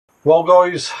Well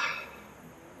guys,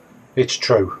 it's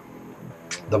true.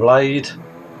 The Blade,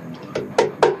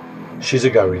 she's a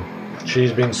going.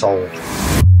 She's been sold.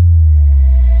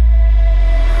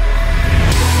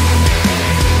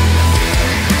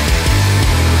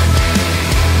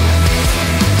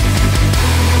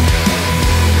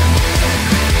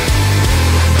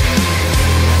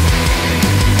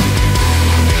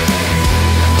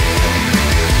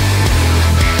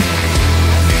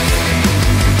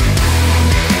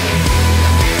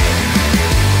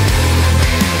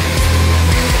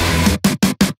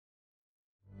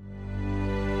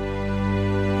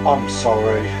 I'm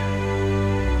sorry.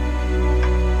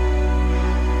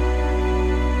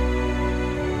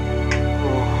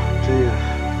 Oh dear.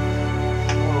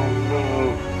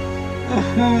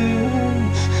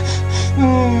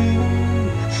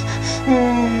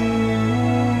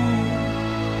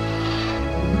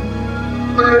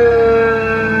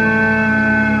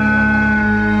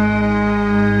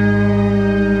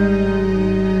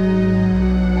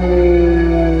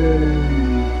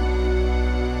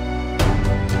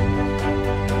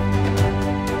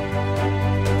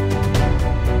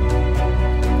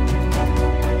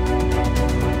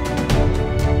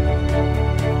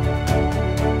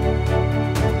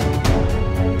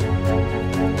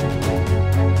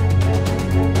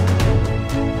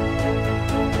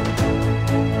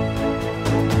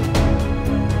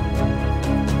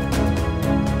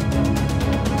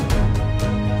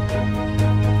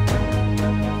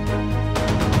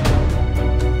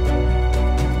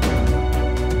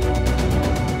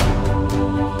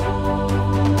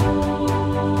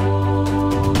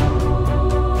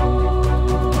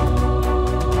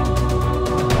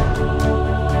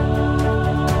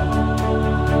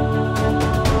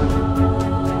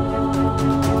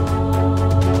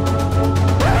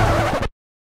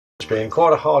 Been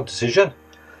quite a hard decision.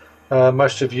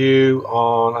 Most of you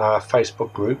on our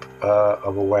Facebook group are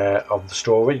aware of the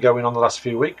story going on the last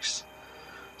few weeks.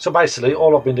 So basically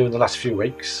all I've been doing the last few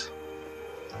weeks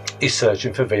is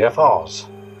searching for VFRs.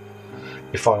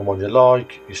 You find one you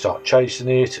like, you start chasing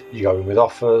it, you go in with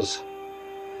offers,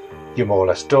 you're more or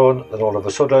less done, then all of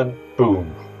a sudden,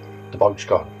 boom, the bike's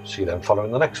gone. So you're then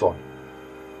following the next one.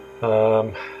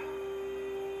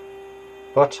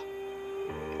 But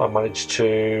I managed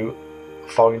to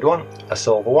find one, a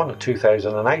silver one, a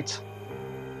 2008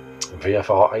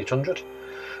 VFR 800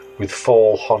 with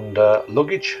full Honda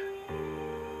luggage.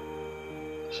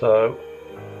 So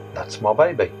that's my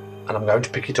baby, and I'm going to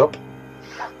pick it up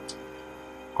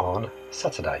on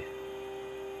Saturday.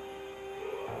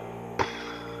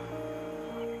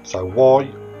 So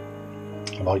why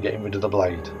am I getting rid of the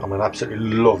Blade? I mean, I absolutely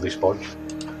love this bike.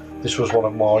 This was one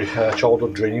of my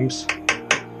childhood dreams,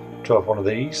 to have one of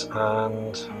these,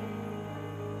 and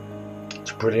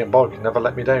it's a brilliant bike, never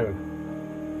let me down.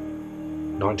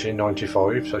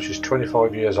 1995, so she's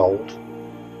 25 years old,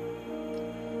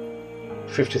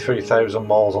 53,000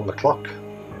 miles on the clock.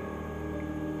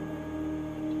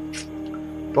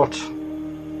 But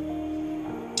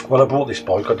when I bought this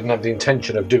bike, I didn't have the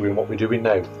intention of doing what we're doing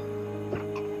now,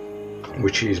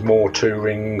 which is more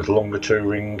touring, longer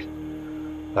touring.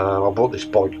 I bought this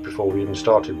bike before we even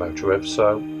started Motourev,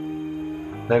 so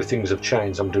now things have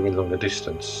changed. I'm doing longer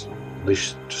distance.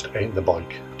 This just ain't the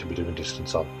bike to be doing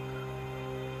distance on.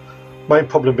 Main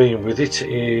problem being with it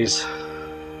is,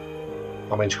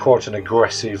 I mean, it's quite an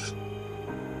aggressive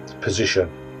position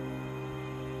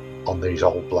on these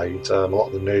old blades. A lot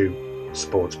of the new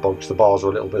sports bikes, the bars are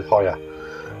a little bit higher,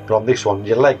 but on this one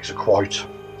your legs are quite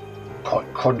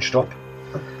crunched up,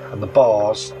 and the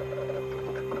bars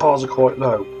are quite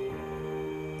low.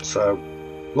 So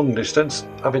long distance,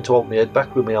 having to hold my head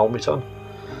back with my helmet on,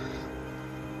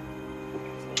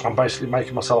 I'm basically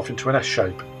making myself into an S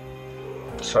shape.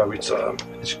 So it's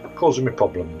causing me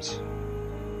problems.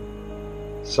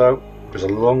 So it was a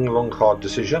long hard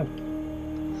decision.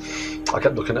 I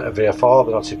kept looking at a VFR,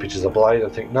 then I'd see pictures of the Blade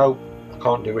and think, no, I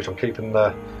can't do it. I'm keeping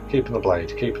the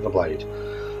Blade.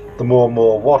 The more and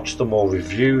more I watched, the more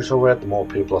reviews I read, the more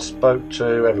people I spoke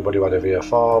to. Everybody who had a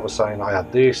VFR was saying, I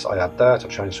had this, I had that, I've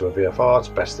changed to a VFR, it's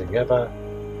the best thing ever.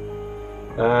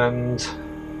 And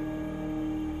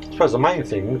I suppose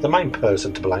the main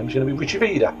person to blame is going to be Richie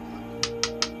Vida.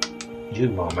 You,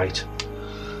 my mate.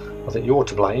 I think you're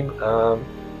to blame.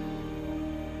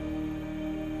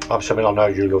 Obviously, I know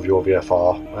you love your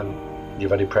VFR and you're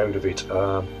very proud of it.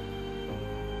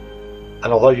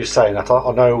 And although you're saying that,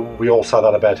 I know we all say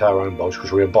that about our own bikes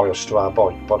because we're biased to our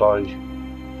bike, but I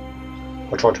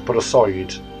tried to put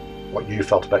aside what you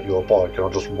felt about your bike and I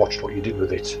just watched what you did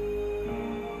with it.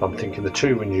 I'm thinking the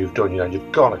touring you've done,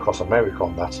 you've gone across America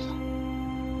on that.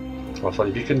 I thought,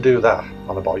 if you can do that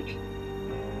on a bike,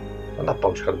 then that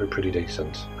bike's got to be pretty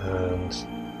decent. And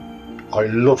I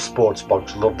love sports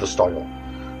bikes, love the style.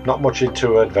 Not much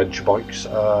into adventure bikes,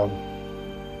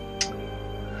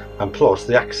 and plus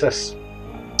the access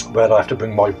where I have to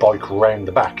bring my bike round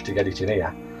the back to get it in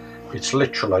here. It's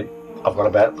literally, I've got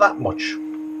about that much,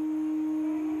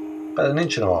 about 1.5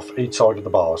 inches each side of the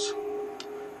bars.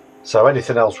 So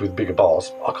anything else with bigger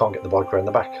bars, I can't get the bike around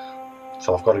the back.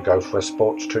 So I've got to go for a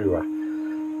sports tourer.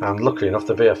 And luckily enough,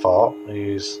 the VFR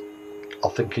is, I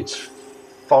think it's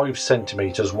 5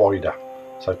 centimetres wider.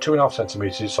 So 2.5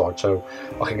 centimetres each side, so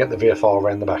I can get the VFR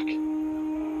around the back.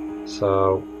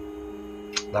 So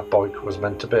that bike was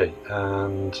meant to be.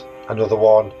 And another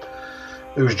one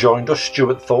who's joined us,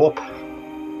 Stuart Thorpe,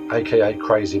 aka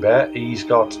Crazy Bear. He's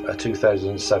got a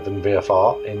 2007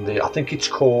 VFR in the, I think it's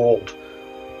called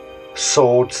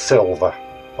Sword Silver,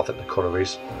 I think the colour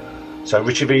is. So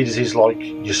Richie Vida's is like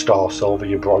your Star Silver,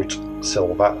 your bright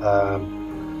silver.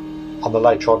 On the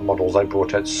later on models they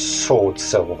brought out Sword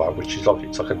Silver, which is like,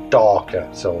 it's like a darker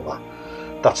silver.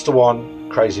 That's the one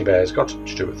Crazy Bear's got,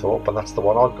 Stuart Thorpe, and that's the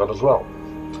one I've got as well.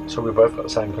 So we've both got the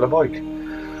same colour bike.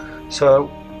 So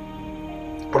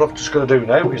what I've just got to do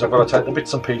now is I've got to take the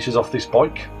bits and pieces off this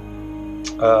bike.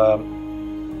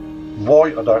 Why,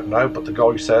 I don't know, but the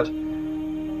guy said,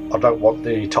 I don't want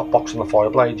the top box on the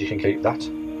Fireblade, you can keep that.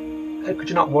 How could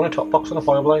you not want a top box on a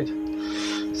Fireblade?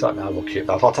 So no, we'll keep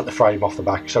that. I'll take the frame off the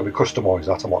back, so we customise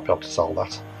that, I might be able to sell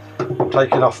that. I'm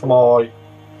taking off my,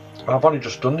 I've only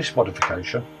just done this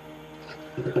modification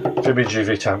for my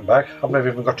GV tank bag. I've never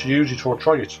even got to use it or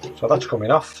try it, so that's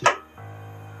coming off,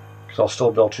 because I'll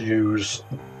still be able to use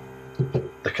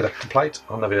the connector plate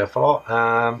on the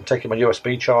VFR. Taking my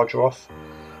USB charger off.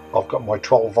 I've got my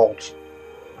 12 volt,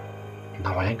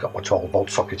 no I ain't got my 12 volt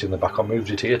socket in the back, I moved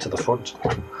it here to the front.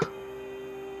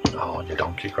 Oh, you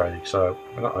donkey, Craig, so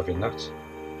we're not having that.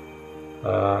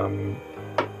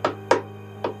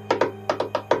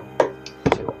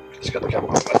 Let's get the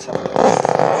camera off, let's have a look.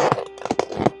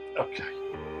 Okay,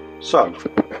 so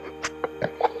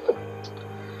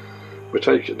we're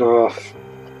taking off,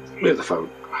 move the phone,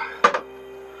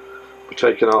 we're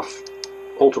taking off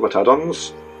ultimate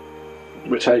add-ons,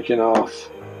 we're taking off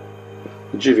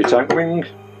the GV tank ring,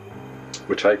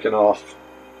 we're taking off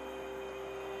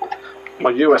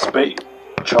my USB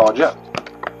charger.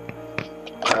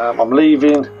 I'm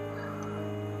leaving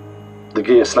the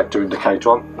gear selector indicator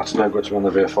on, that's no good to on the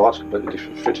VFR, it's completely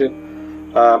different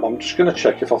fitting. I'm just going to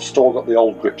check if I've still got the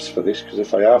old grips for this, because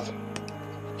if I have,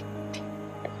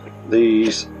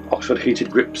 these Oxford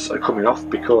heated grips are coming off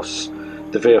because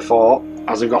the VFR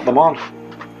hasn't got them on.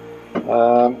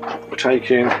 We're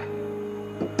taking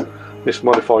this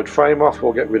modified frame off,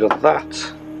 we'll get rid of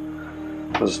that.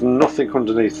 There's nothing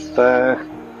underneath there,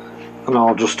 and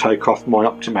I'll just take off my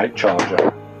Optimate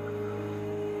charger.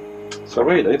 So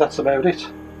really that's about it.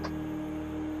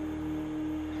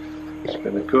 It's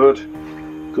been a good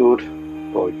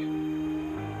bike.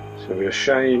 It's going to be a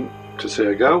shame to see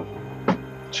her go.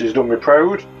 She's done me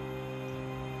proud.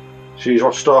 She's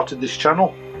what started this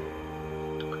channel.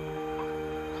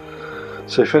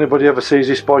 So if anybody ever sees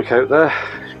this bike out there,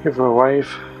 give her a wave.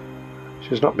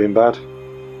 She's not been bad.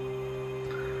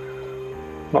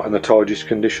 Not in the tidiest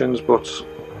conditions, but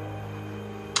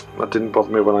that didn't bother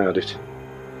me when I had it.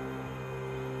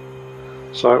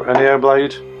 So anyhow,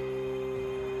 Blade,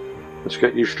 let's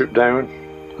get you stripped down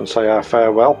and say our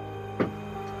farewell.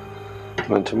 And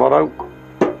then tomorrow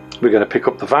we're going to pick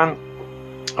up the van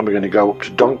and we're going to go up to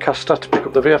Doncaster to pick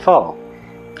up the VFR.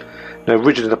 Now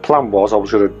originally the plan was I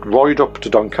was going to ride up to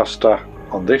Doncaster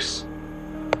on this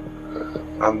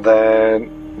and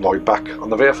then ride back on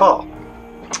the VFR.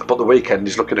 But the weekend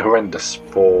is looking horrendous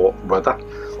for weather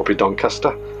up in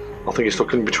Doncaster. I think it's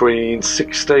looking between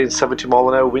 60 and 70 mile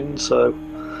an hour wind, so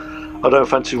I don't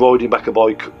fancy riding back a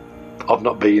bike I've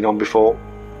not been on before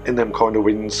in them kind of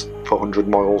winds for 100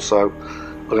 miles, so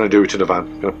I'm going to do it in a van.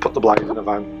 I'm going to put the blade in a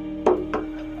van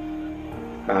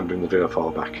and bring the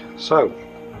VFR back. So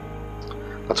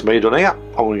that's me done here.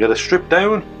 I'm going to get her stripped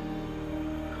down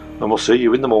and we'll see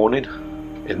you in the morning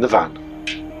in the van.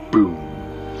 Boom.